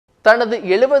தனது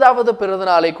 70வது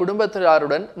பிறந்தநாளை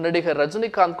குடும்பத்தினருடன் நடிகர்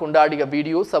ரஜினிகாந்த் கொண்டாடிய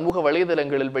வீடியோ சமூக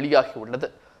வலைதளங்களில் வெளியாகியுள்ளது.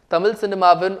 தமிழ்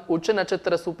சினிமாவின் உச்ச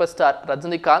நட்சத்திர சூப்பர் ஸ்டார்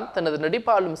ரஜினிகாந்த் தனது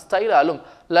நடிப்பாலும் ஸ்டைலாலும்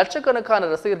லட்சக்கணக்கான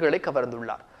ரசிகர்களை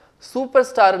கவர்ந்துள்ளார். சூப்பர்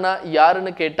ஸ்டார்னா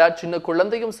யாருன்னு கேட்டா சின்ன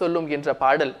குழந்தையும் சொல்லும் என்ற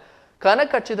பாடல்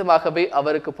கனகச்சிதமாகவே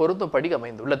அவருக்கு பொருந்தும்படி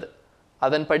அமைந்துள்ளது.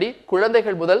 அதன்படி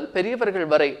குழந்தைகள் முதல் பெரியவர்கள்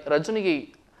வரை ரஜினியை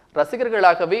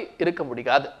ரசிகர்களாகவே இருக்க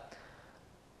முடியாது.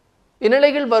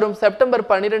 இந்நிலையில் வரும் செப்டம்பர்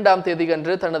 12ஆம்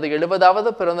தேதியன்று தனது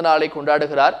 70வது பிறந்த நாளை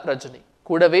கொண்டாடுகிறார் ரஜினி.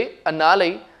 கூடவே அந்நாளை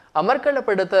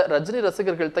அமர்க்களப்படுத்த ரஜினி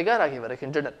ரசிகர்கள் தயாராகி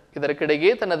வருகின்றனர்.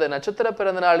 இதற்கிடையே தனது நட்சத்திர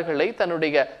பிறந்த நாள்களை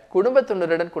தன்னுடைய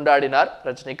குடும்பத்தினருடன் கொண்டாடினார்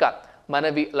ரஜினிகாந்த்.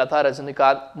 மனைவி லதா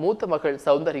ரஜினிகாந்த், மூத்த மகள்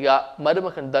சௌந்தர்யா,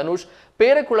 மருமகன் தனுஷ்,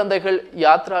 பேர குழந்தைகள்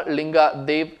யாத்ரா, லிங்கா,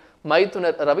 தேவ்,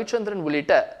 மைத்துனர் ரவிச்சந்திரன்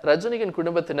உள்ளிட்ட ரஜினியின்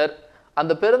குடும்பத்தினர்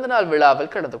அந்த பிறந்தநாள்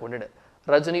விழாவில் கலந்து கொண்டனர்.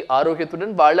 ரஜினி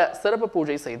ஆரோக்கியத்துடன் வாழ சிறப்பு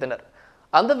பூஜை செய்தனர்.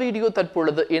 அந்த வீடியோ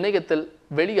தற்பொழுது இணையத்தில்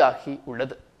வெளியாகி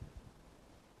உள்ளது.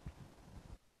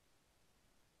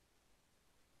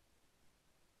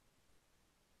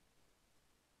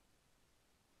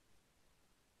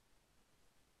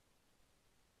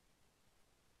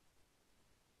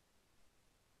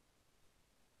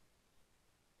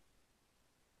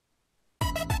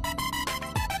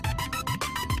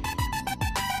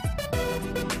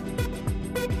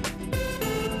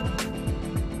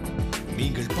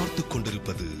 நீங்கள் பார்த்துக்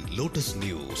கொண்டிருப்பது லோட்டஸ்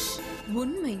நியூஸ்.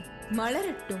 உண்மை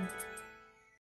மலரட்டும்.